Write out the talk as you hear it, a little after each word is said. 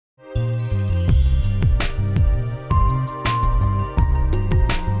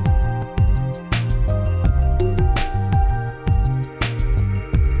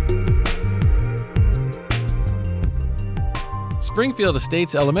Springfield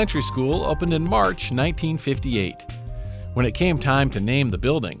Estates Elementary School opened in March 1958. When it came time to name the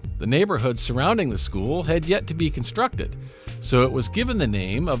building, the neighborhood surrounding the school had yet to be constructed, so it was given the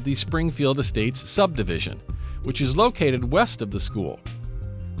name of the Springfield Estates subdivision, which is located west of the school.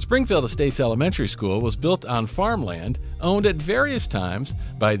 Springfield Estates Elementary School was built on farmland owned at various times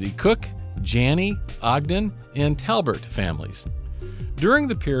by the Cook, Janney, Ogden, and Talbert families. During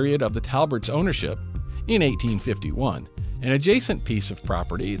the period of the Talberts' ownership, in 1851, an adjacent piece of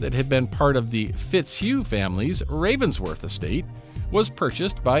property that had been part of the Fitzhugh family's Ravensworth estate was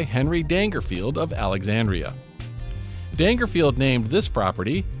purchased by Henry Dangerfield of Alexandria. Dangerfield named this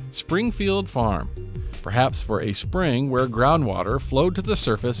property Springfield Farm, perhaps for a spring where groundwater flowed to the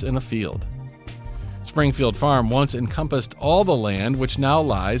surface in a field. Springfield Farm once encompassed all the land which now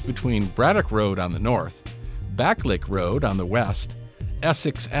lies between Braddock Road on the north, Backlick Road on the west,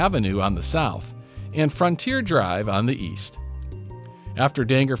 Essex Avenue on the south, and Frontier Drive on the east. After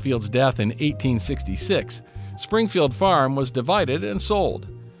Dangerfield's death in 1866, Springfield Farm was divided and sold.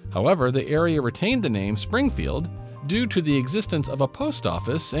 However, the area retained the name Springfield due to the existence of a post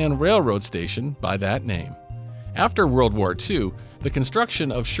office and railroad station by that name. After World War II, the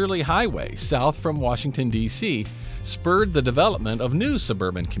construction of Shirley Highway south from Washington, D.C., spurred the development of new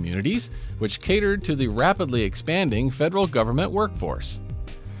suburban communities, which catered to the rapidly expanding federal government workforce.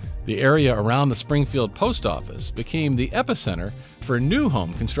 The area around the Springfield Post Office became the epicenter for new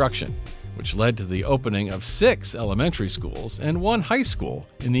home construction, which led to the opening of 6 elementary schools and 1 high school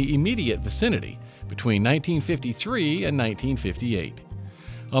in the immediate vicinity between 1953 and 1958.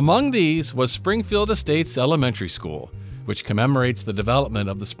 Among these was Springfield Estates Elementary School, which commemorates the development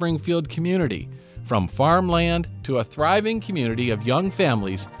of the Springfield community, from farmland to a thriving community of young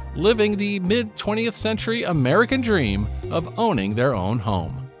families living the mid-20th century American dream of owning their own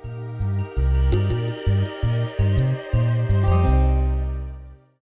home.